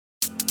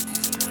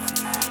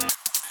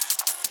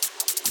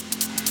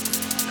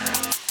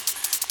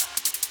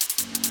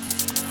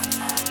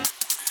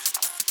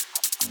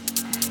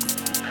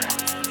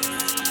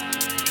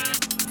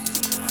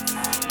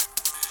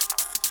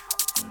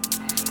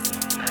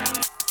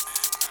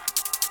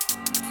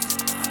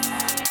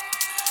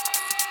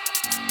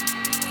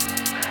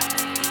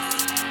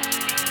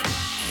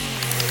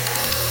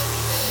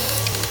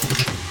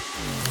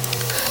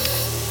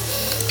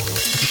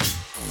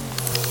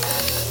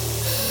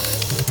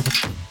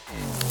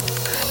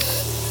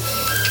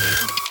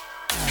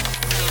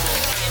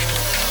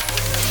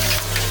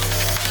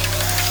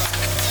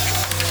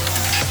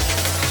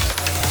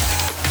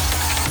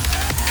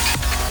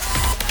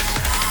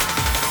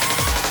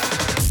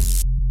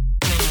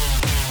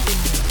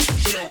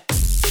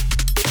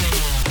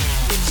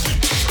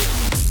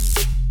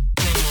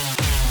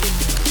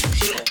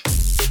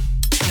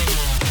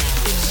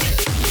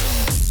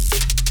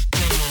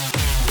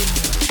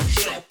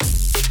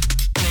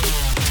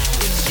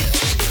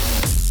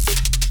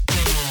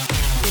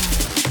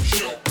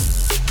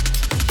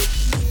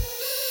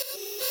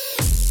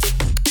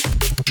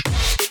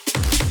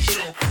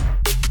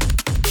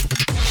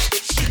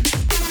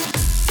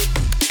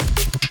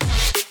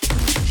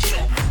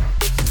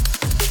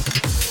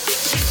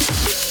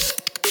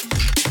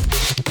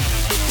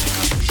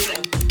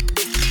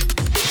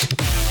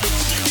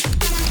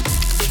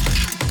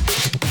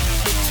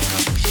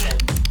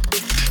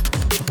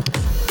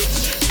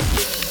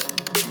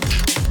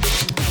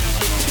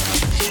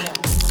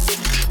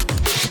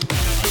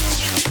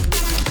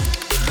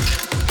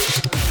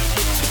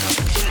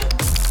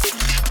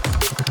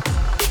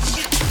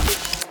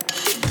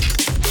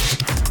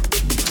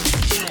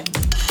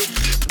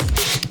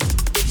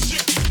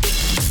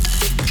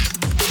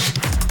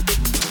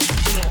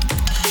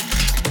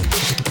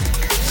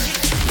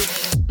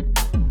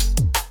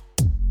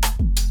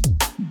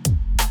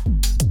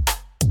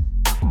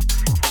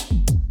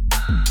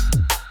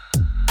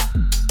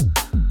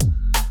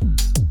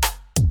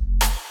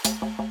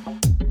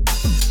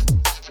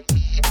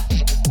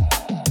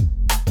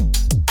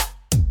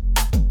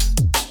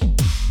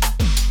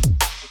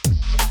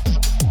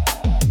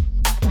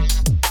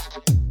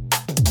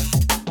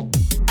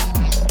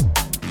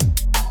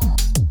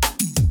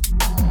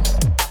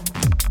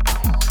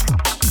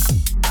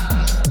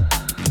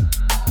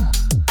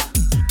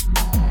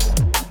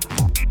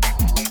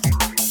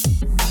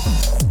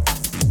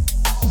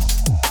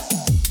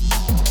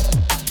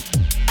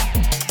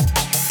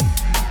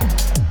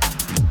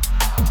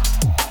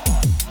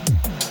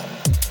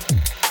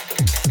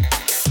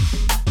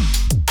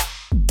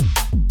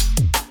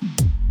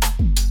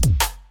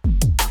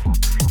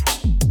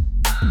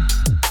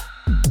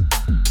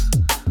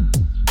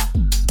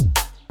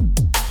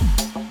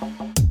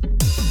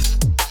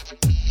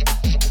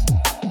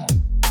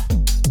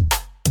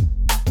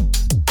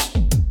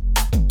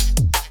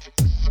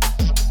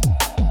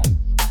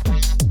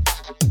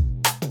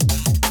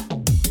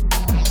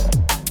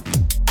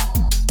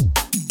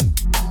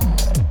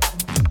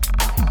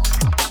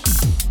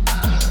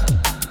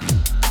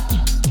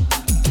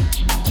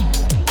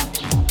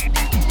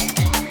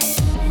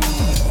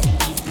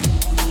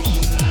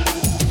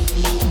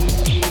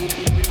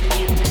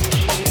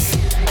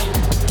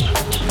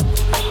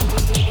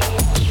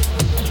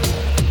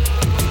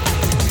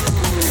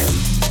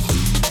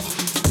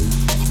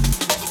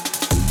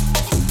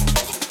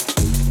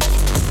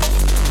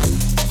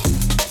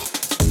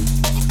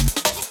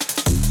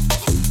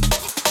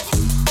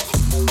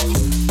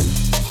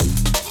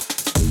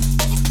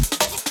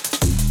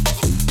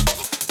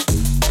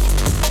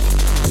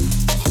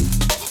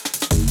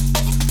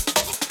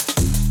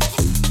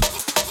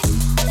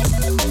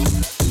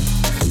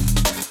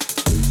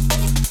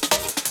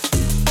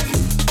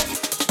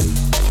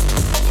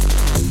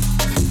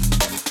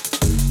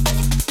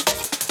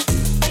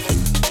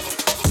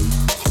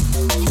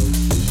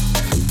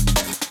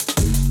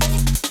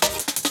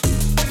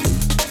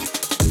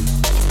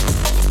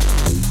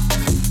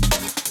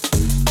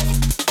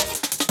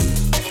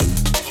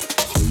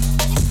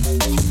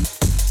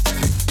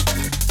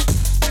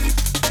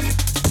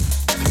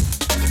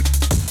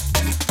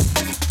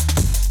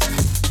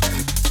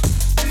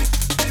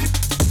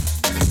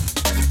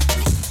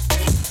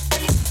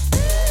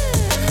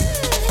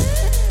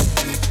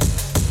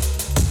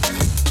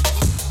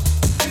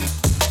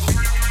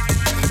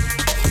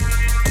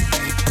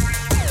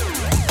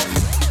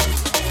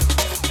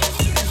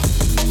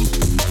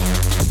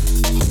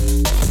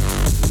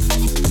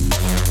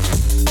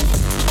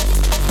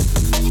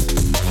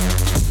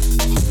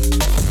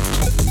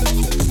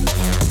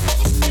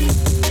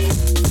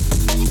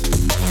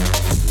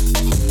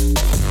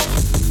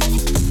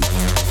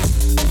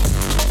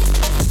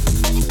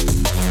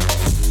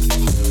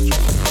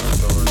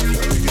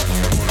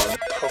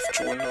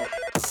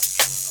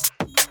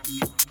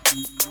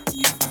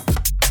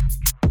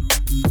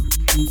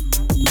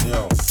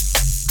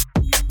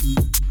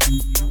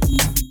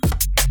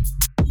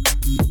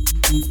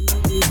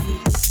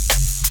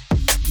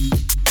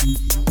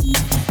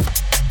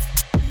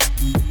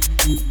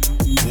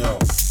Yo.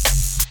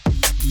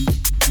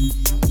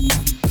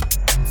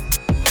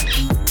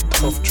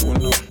 Tough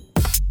tune up.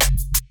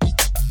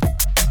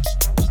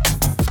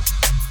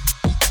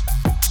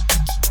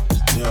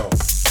 Yo.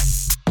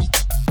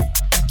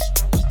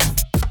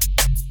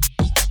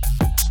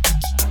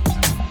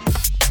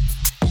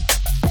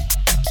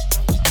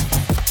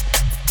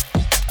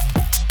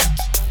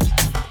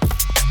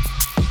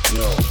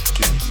 Yo,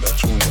 that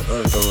tune the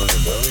earth already,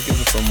 but we get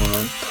it from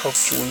around tough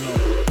tune up.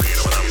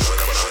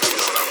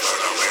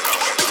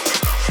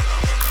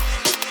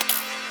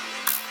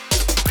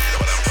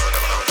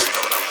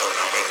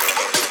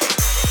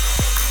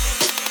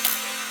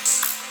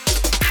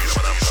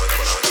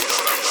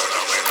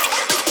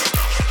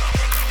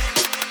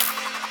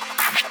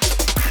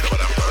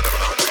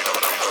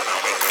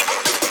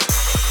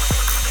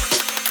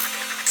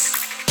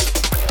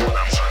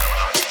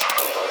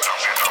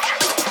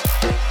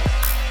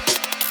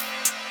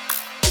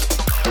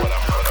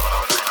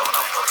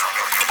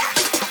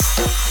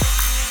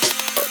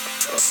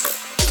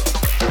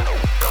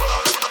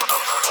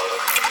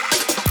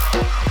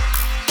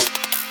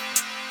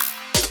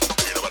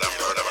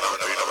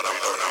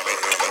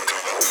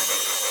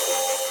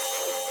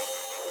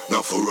 Now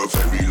for a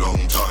very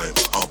long time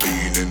I've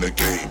been in the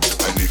game,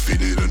 and if you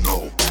didn't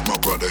know, my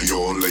brother,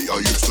 you're late.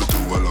 I used to do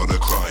a lot of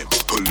crime,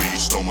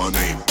 police know my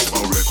name.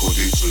 My record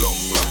is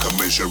long like a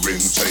measuring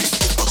tape.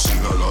 I've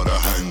seen a lot of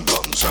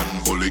handguns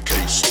and bullet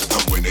case,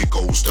 and when it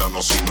goes down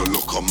I've seen the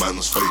look on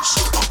man's face.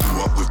 I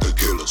grew up with the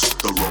killers,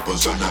 the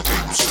robbers and the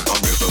thieves. I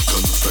never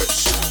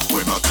confess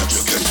when I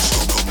catch a case.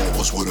 My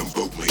morals wouldn't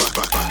book me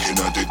back in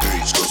the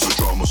days, cause the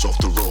dramas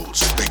off the roads,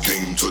 they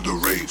came to the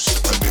raves.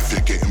 And if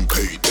you're getting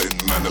paid, then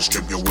man, I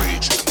strip your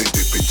wage. They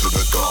dip into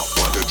the dark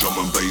while the drum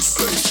and bass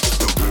plays.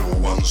 The real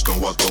ones know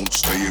I don't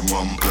stay in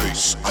one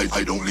place.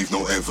 I don't leave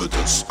no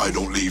evidence, I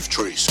don't leave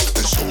trace.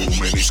 There's so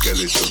many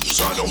skeletons,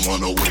 I don't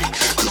wanna wake,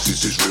 cause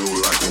this is real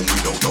life and we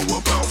don't know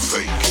about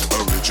fake.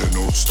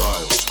 Original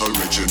styles,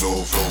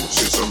 original flows,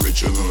 it's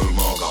original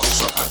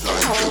markers, I act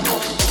like you know.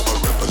 I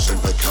represent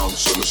the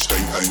council, the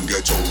state and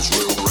ghettos.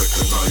 Real,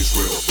 recognize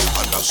real,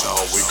 and that's how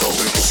we go.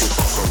 If you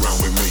fuck around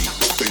with me,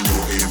 then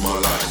you'll hear my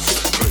life,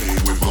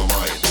 playing with my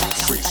mind.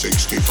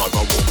 365, I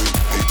won't be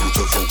able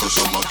to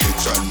focus on my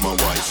kids and my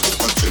wife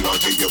until I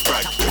get you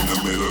back in the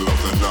middle of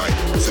the night.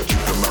 So keep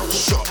your mouth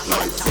shut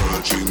like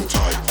virgin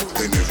type,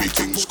 then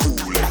everything's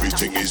cool,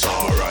 everything is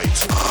alright.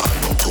 I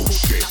don't talk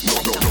shit, no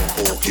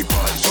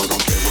porcupines. I don't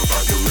care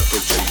about your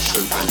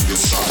reputation and your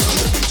size.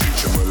 Let me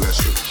teach them a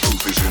lesson,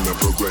 proof is in the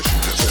progression.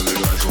 Telling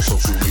lies on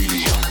social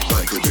media,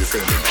 like a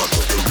defendant. I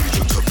got the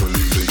reason to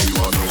believe that you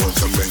are no one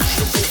to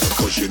mention,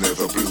 because you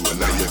never blew and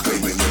now you're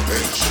claiming your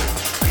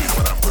pension.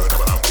 But I'm burning,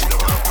 but I'm feeling,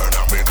 but I'm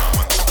burning, I'm in, I'm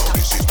on. Oh,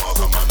 this is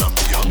Martha, man, I'm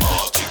the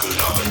article,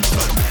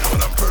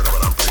 but I'm burning, but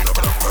I'm feeling,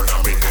 but I'm burning,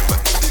 I'm in.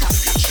 But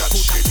if you chat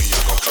shit, me,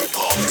 I gon' clip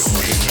off your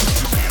skin.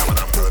 But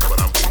I'm burning,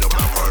 but I'm feeling, but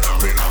I'm burning,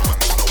 I'm in, I'm on.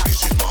 Oh,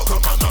 this is Martha,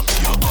 man, I'm the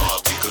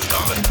article,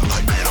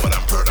 but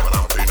I'm burning, but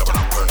I'm feeling, but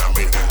I'm burning, I'm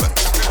in. But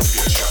if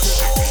you chat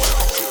shit, me, I gon'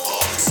 clip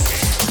off your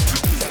skin.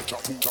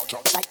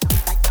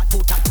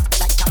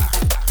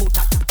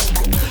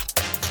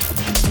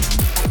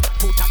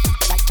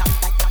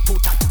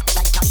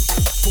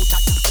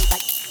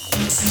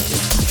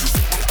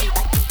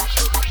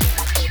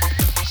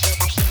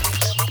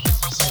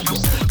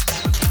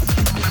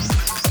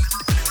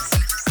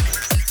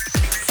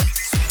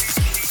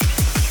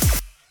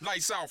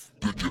 Lights off.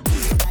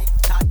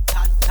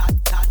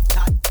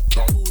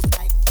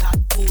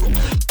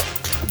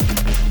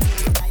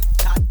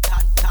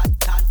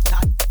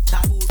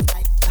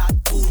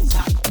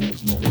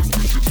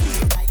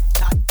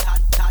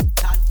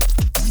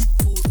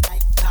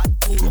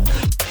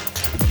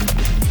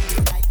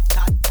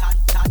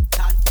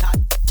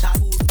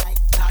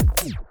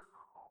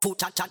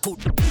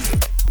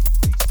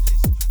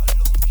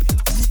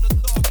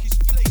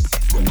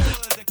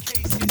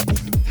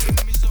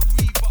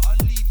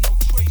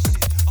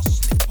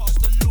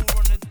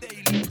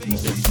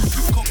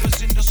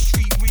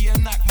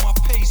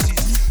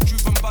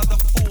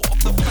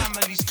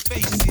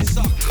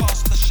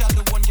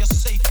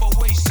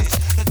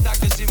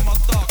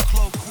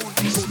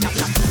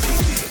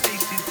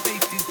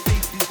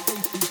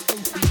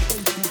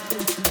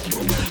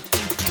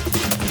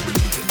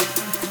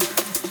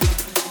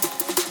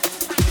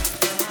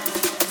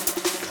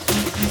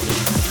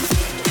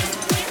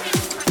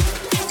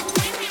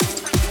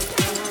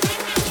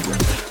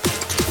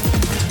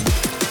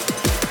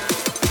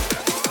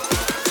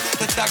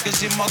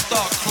 Daggers in my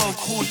dark cloak,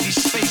 hold these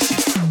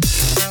spaces.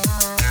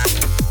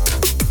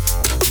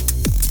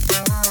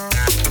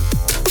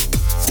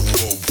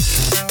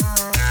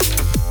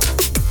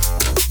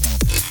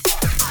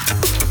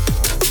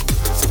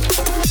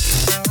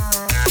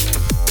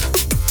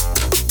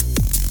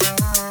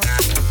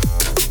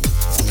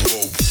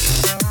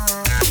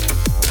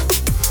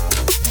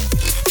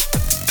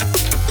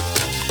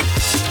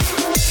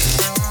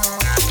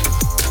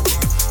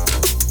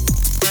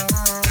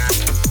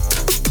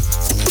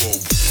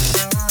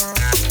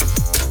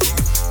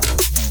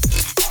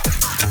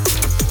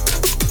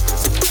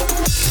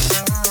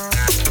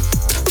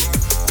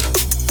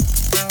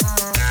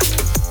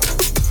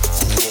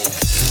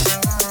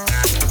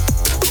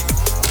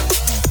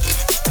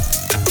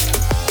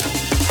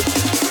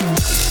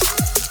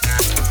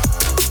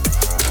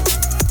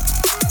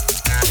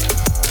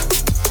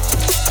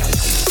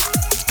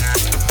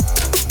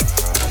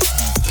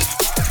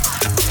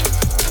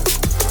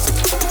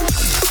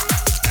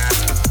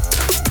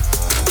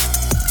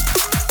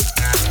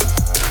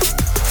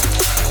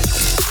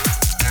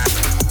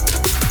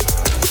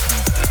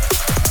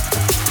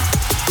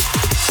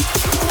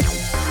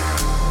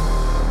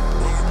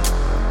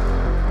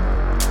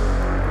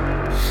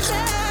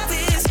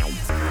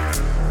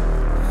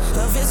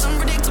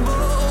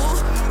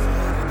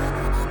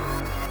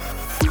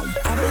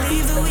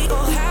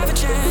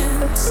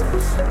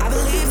 I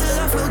believe the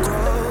love will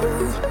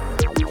grow,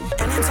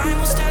 and in time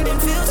we'll stand in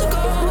fields of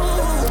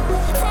gold.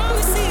 From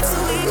the seeds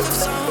that we have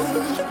sown,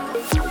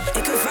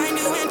 it could find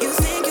you when you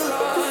think you're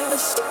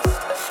lost,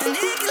 and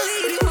it can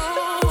lead you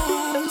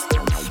home,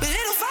 but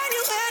it'll find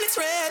you when it's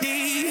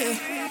ready.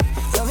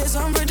 Love is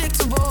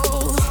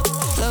unpredictable.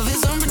 Love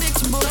is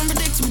unpredictable,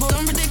 unpredictable,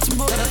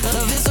 unpredictable.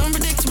 Love is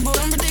unpredictable,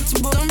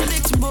 unpredictable,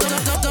 unpredictable,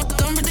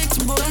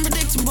 unpredictable,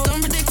 unpredictable,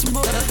 unpredictable.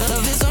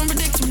 Love is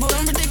unpredictable,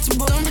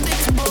 unpredictable,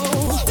 unpredictable.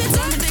 It's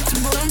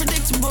unpredictable,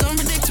 unpredictable,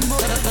 unpredictable.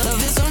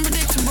 Love is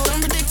unpredictable,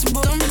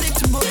 unpredictable,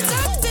 unpredictable.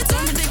 It's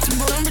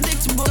unpredictable,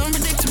 unpredictable,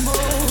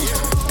 unpredictable.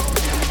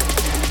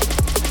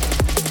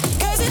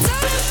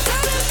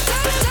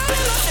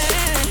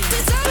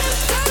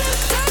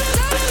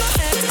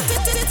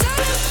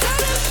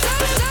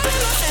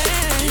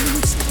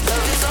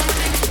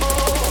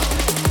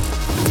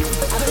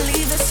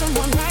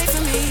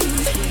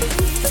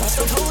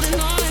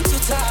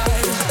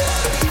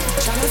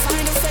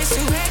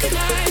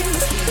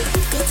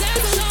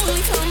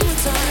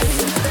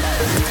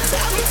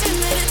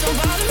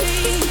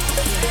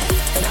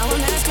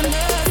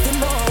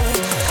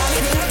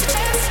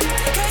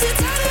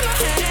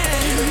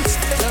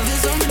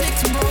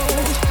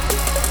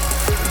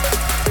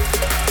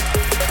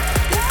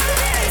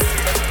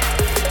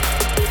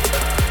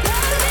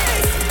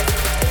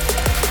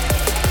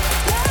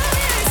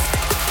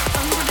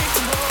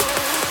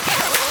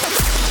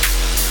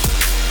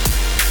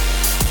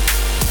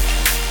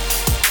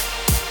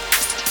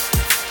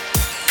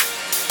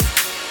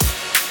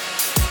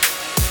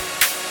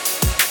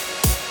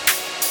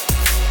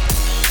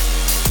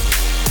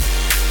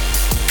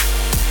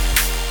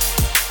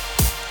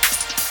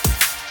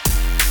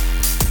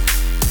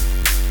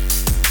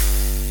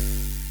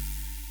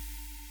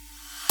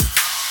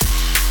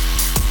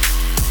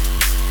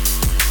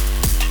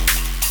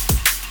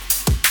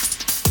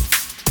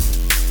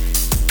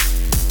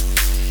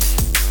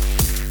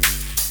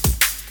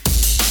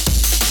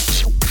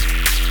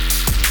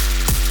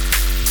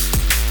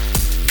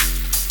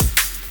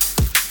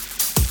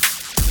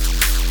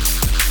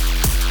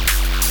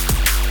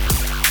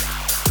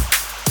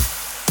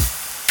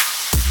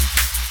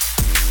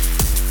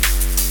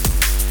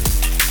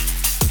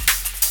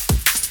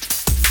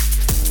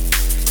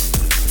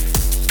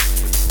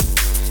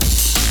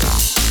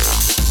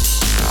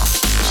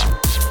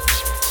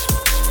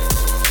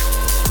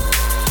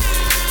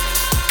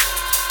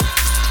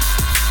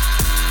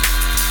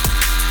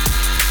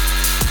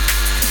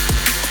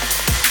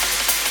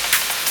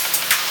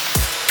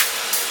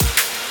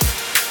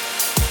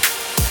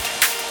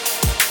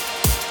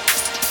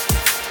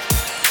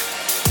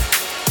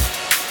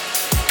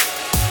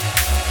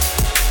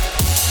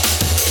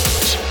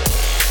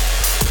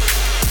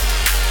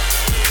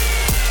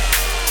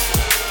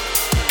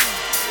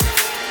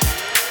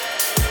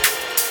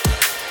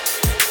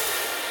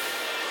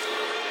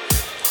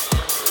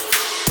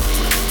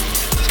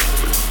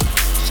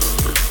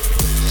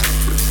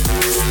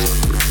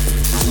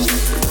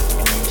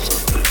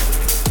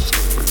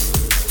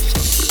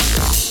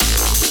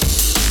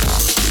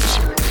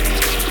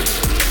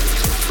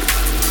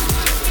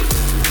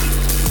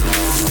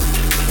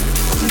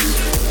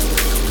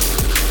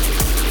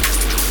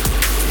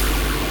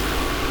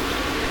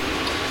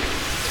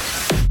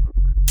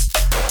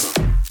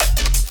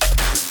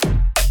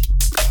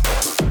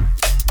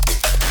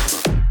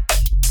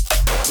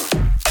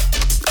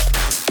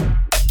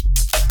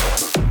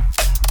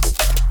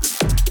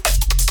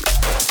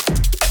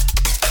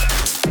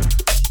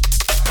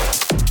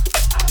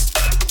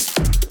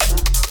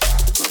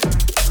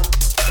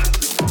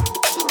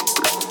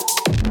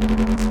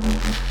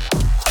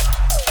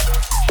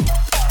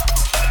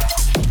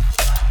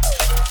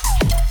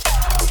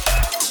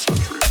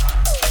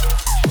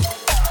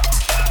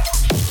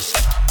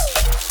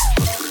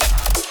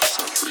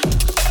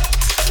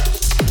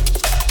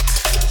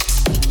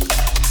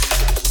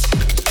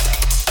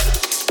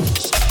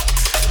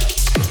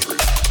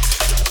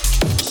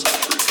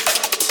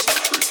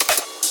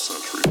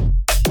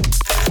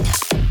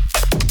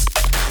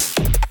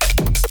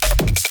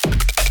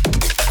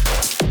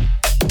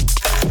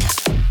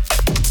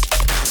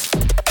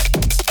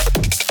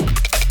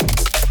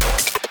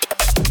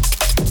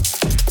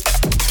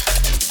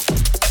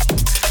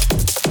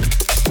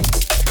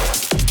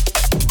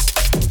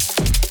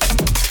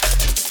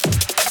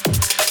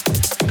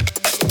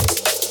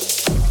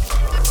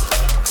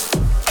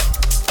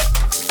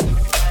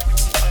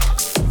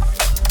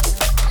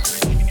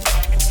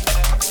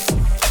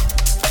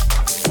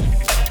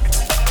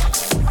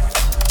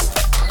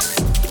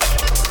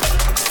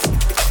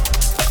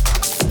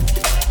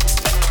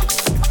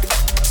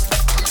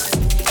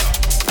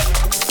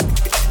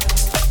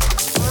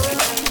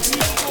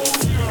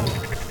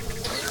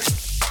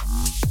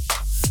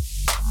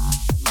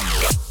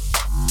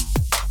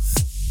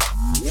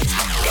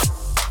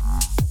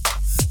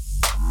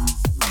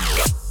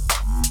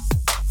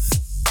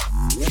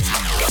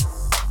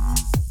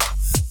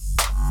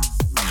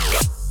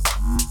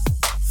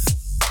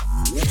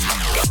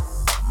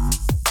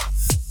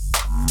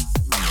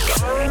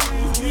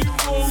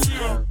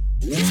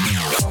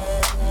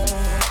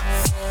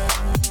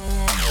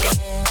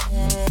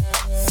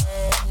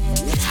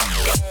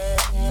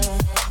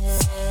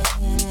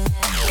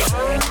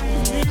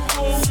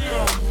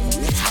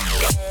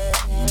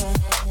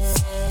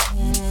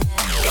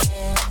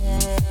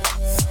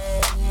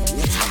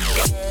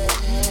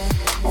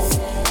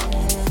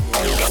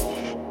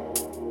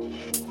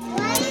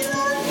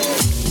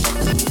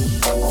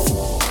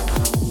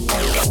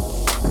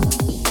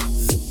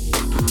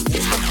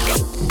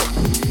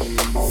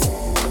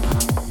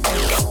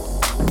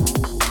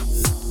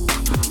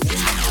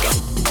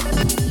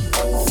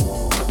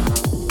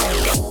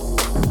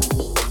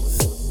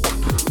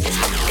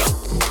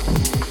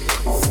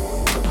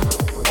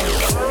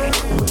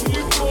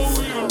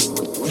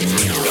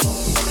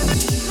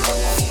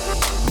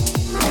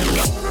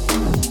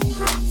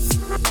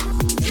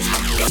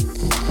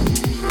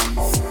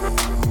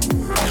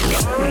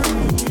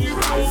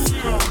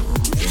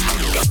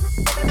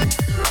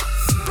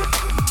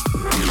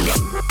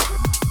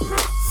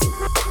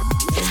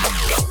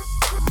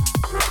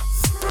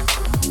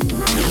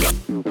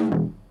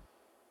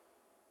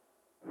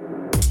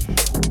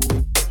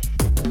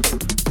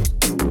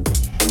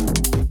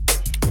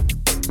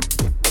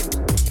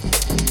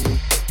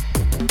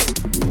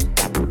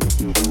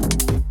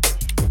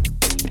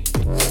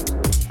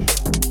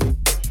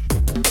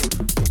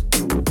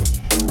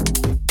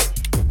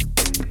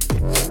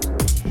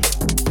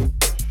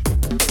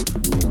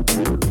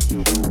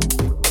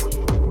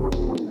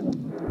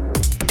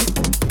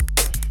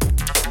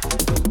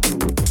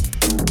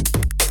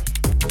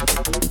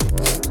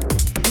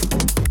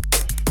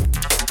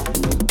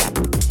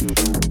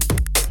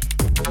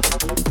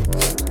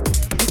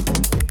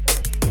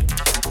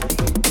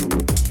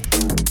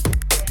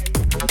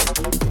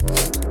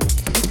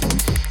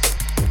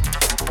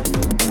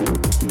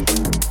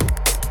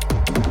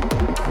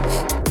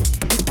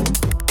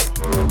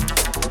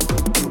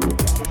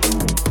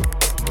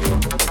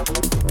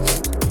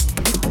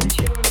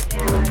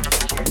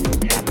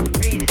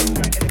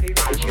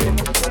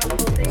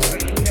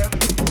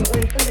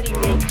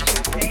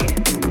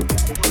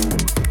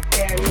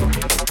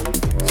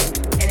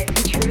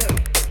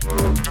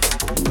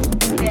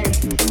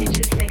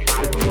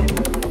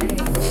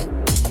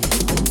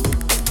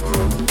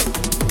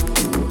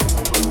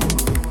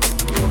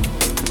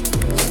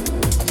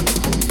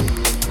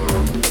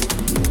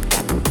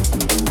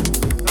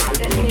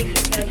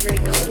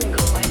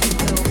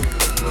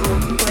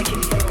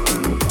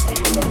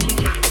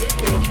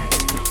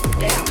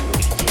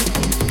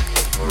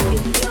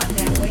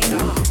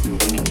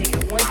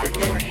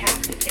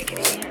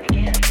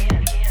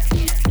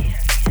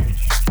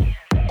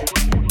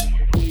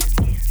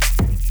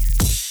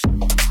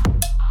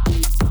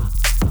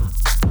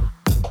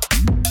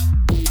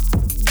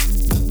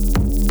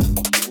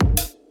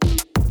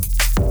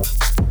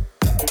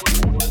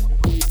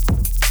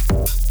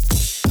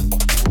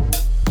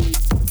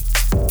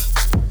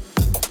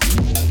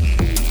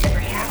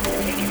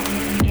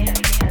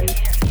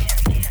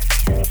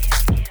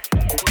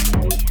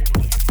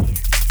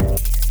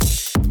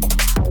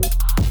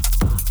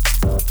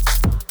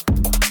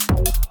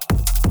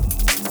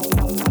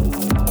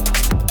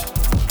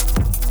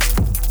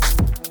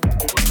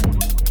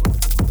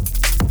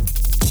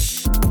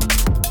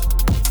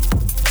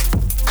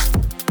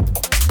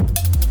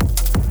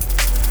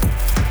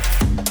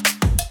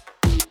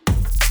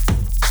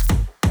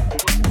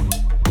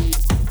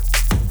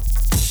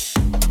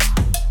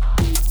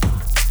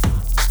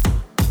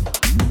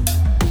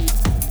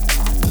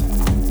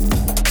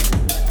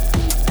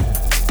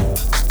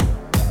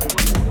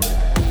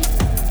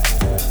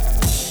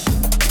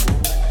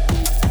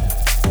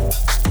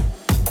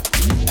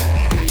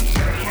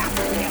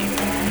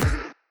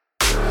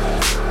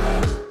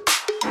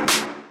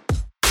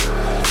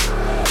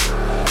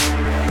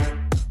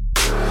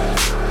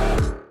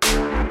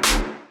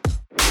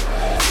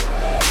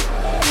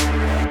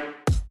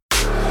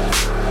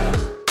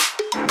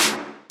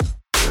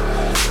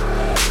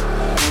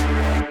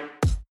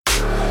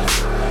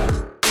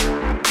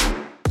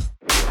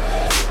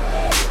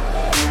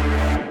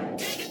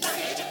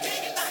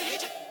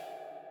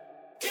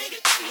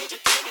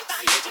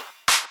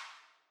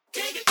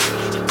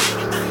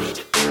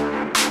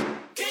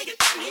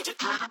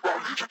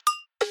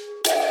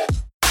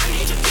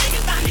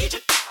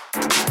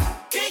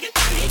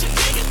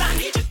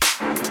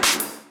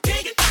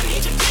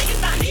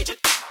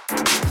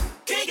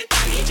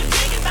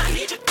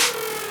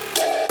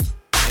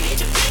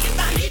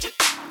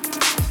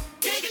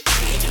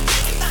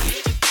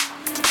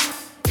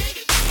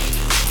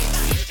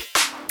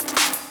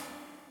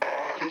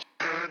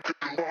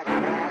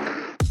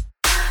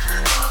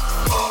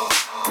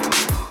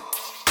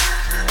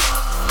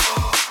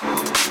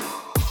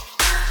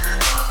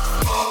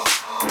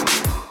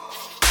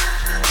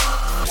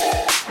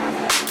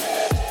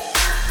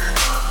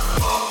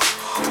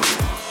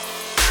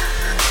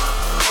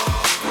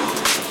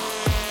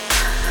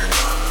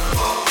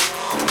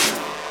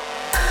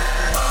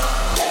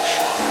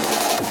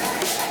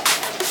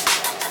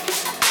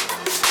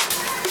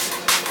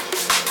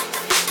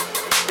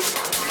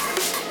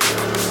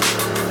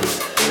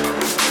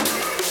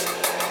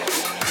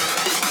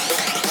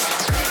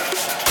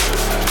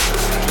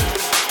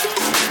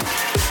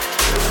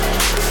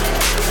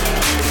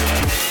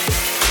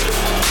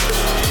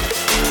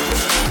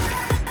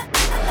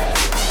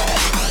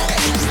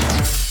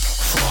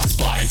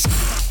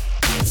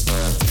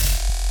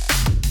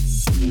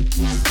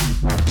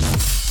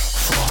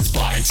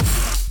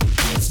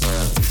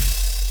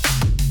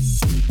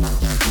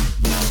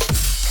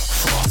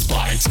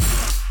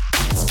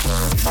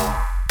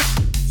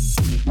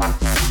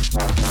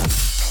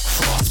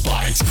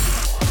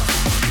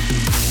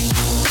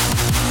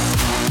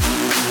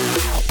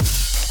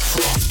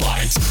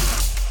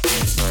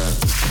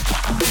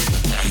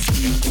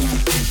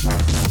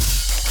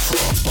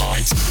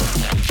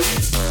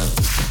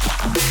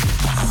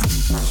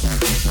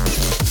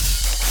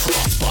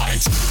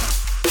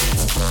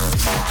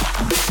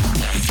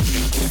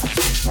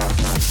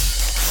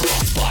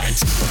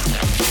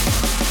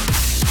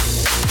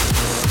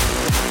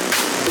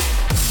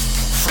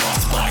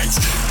 Frostbite,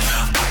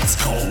 ice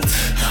cold.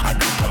 I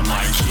grip the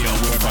mic here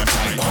with a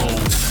tight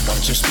hold. Got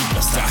your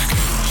speaker stack,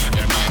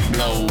 your mind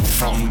blow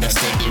from the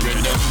steady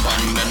rhythm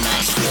on the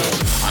nice flow.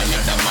 I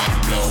let the mic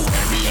blow,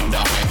 heavy in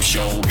the hype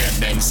show. Get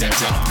them set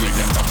up with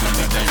the top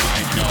that they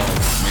might know.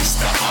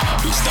 Mr.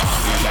 Harvey Star,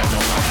 we let the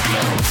one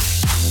glow.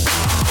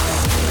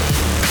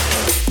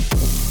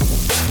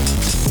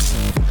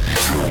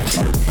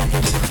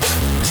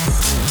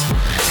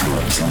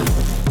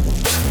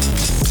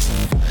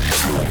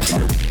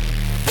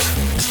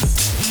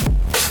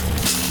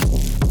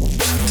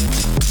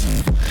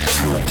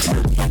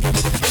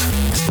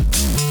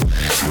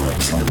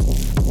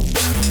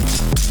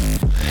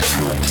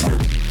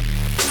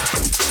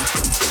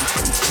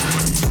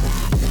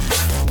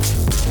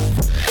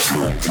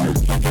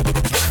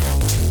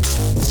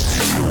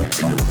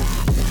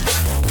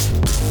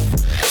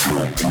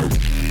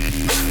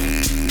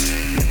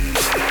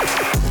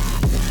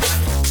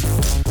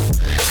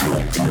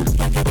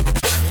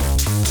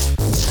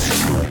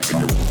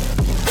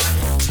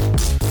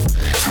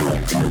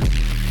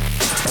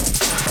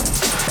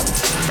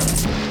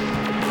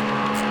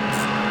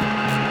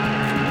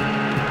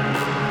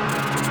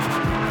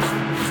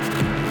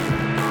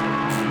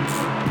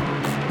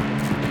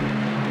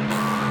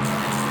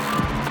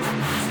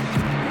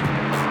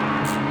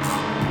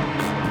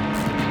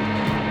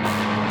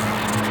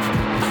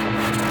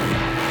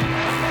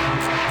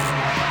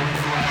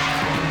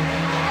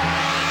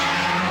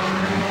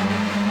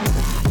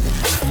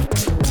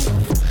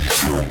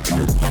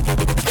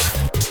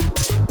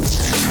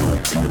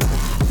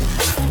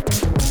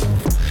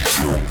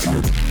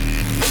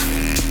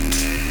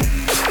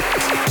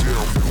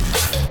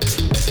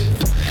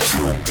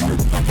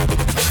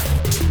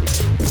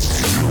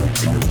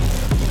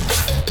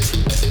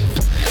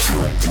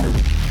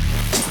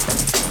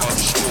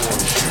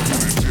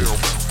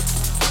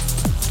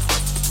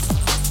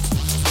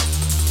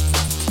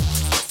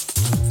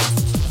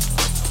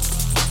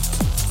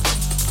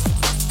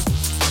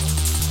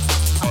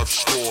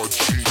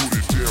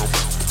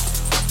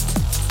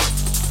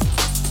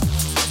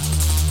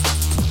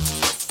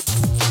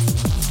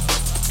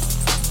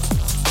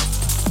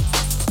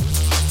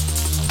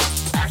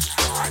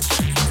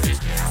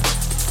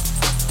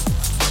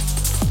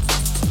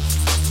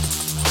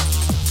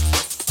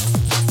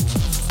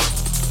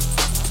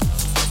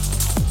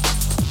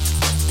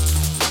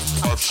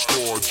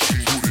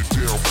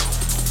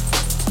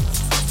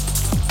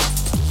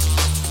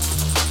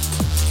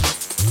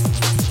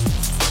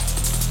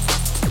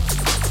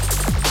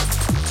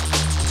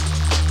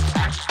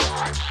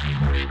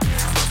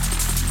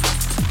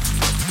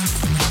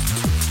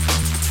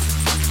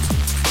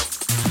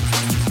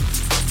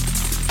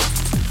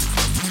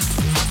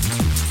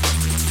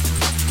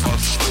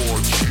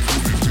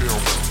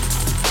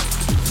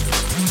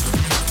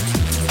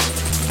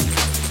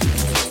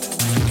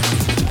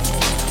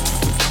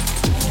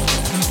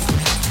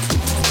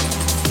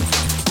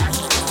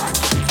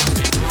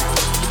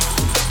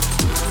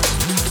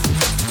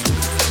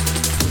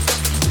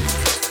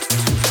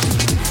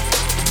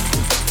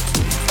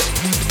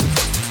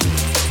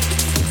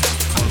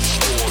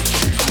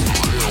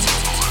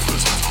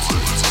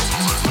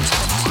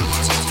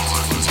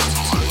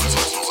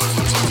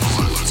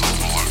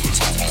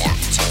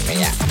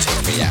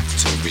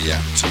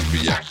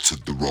 react to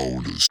the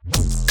rollers.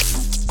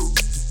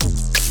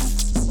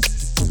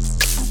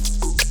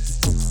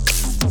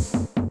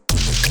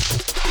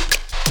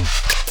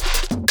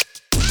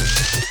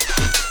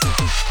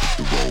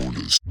 The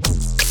rollers.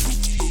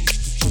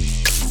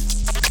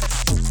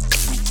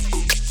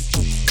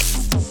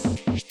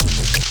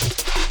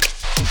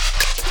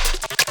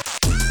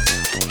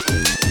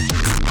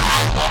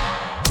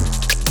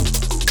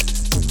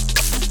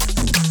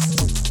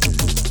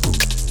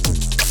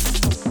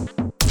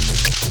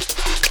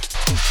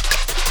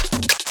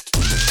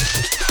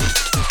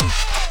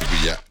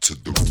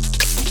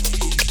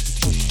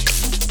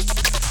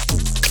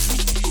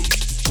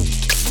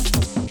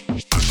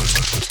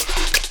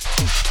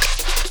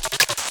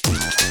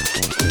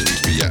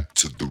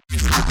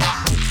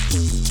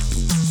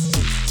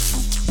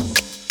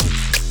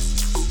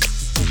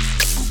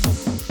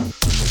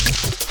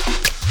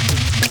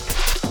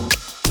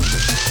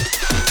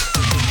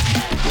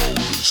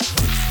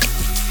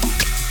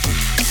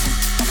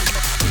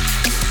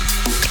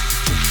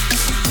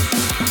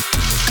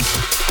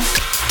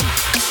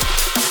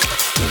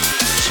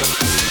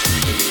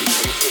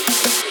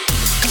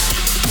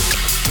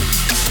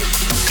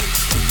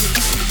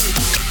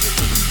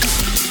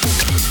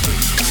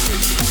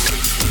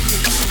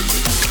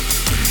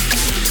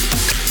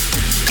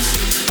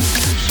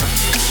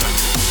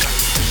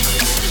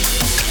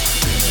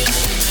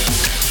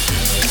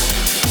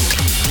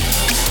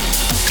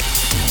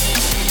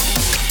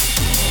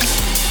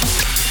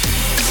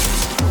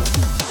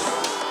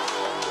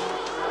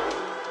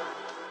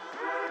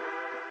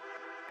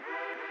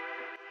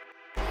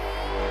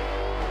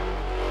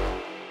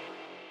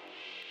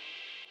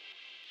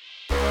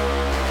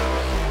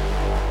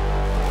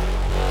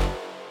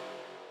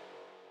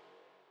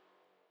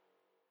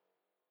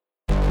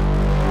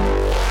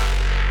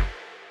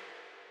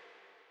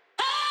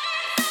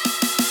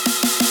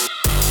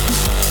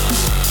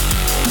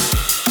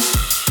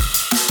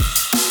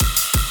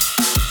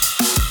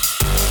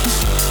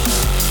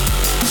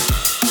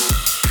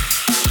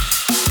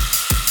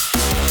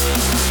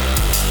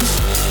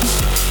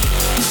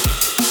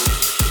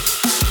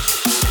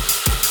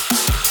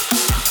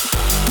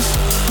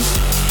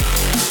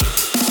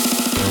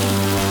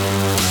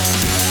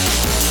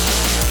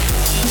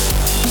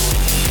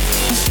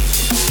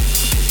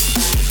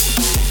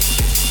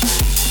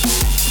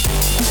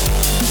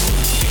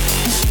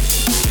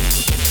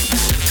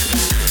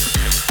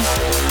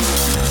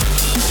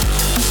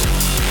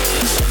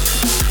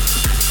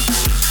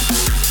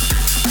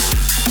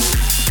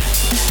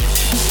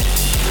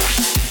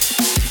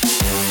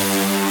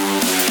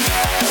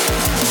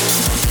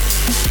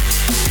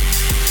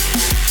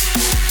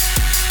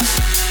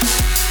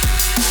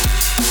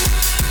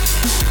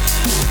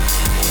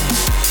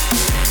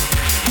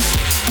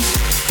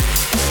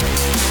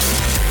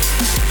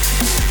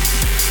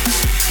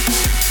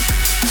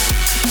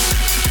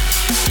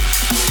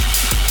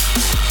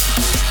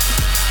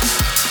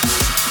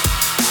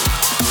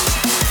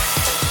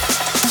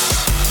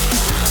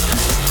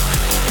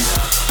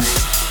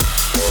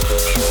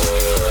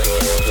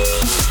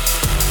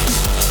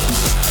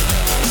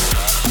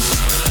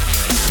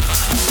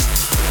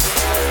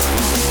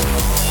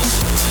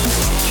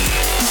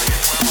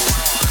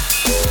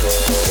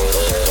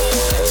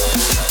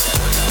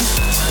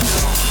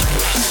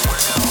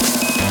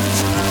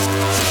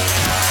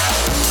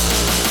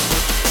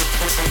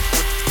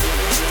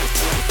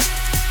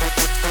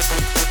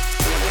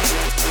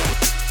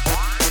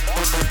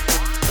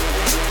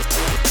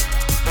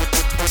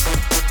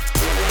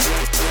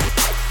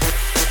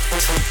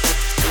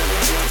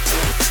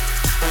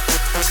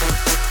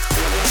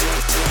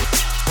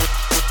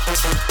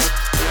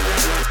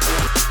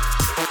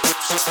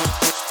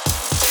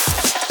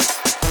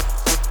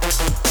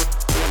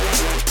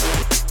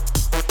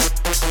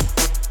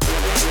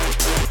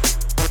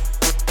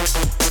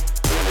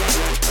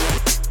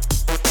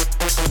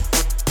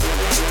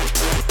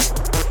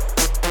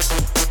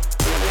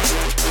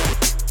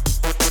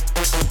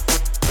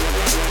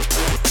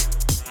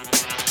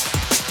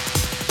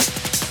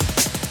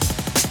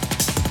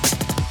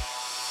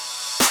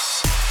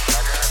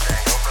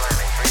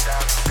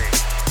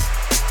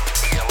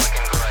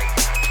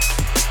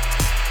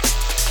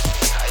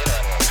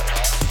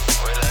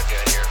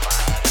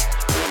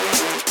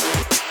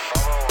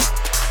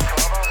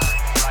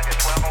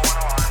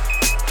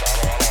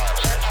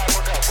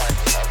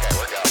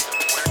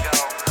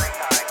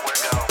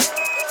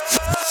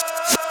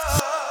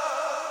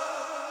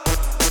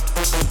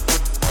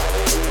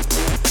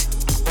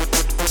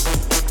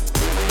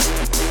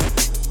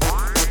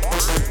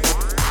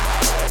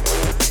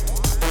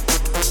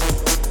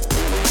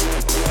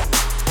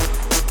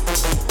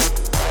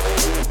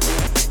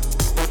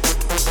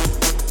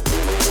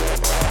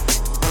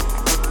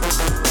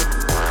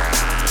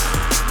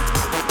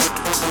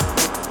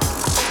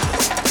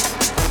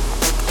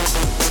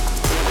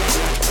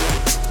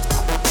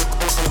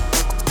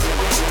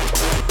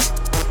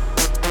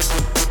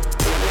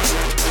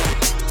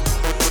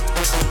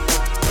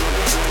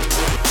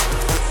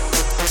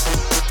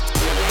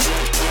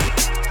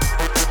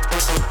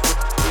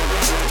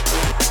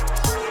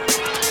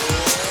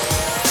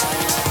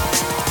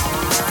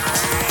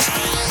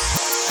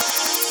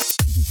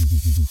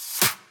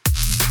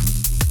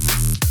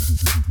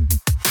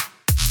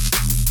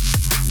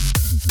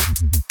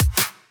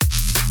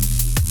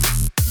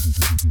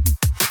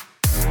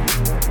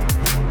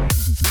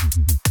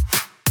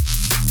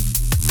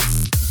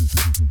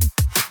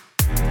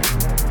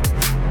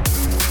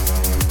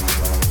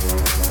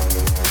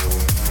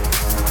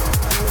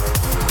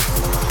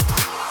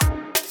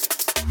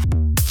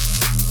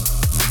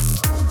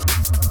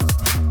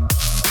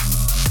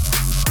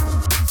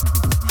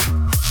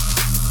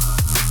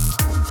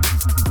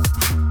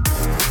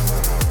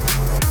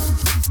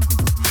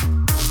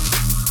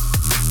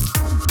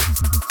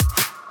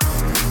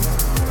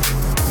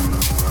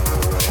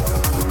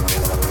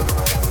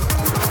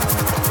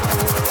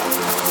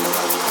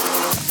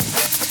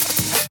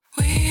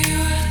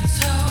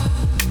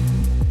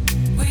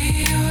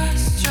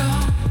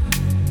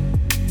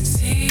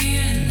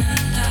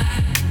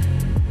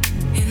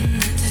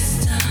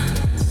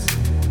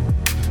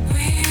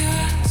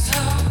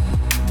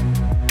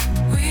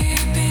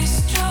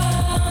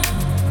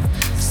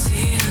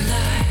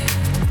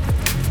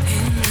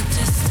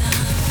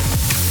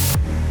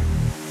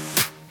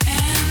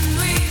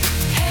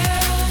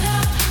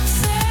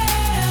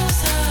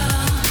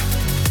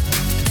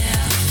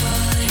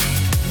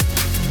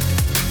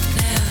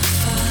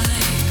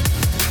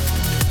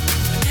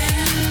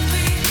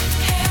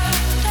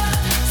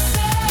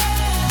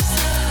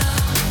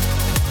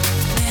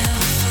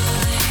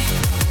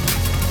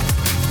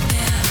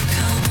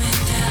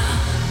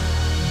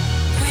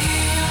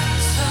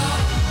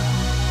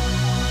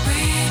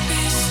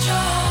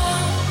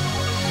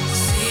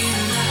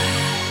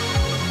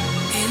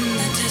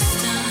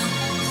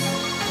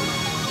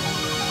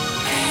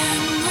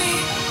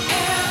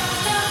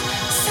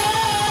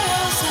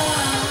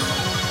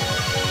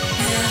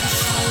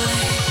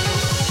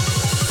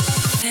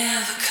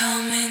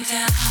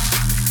 down.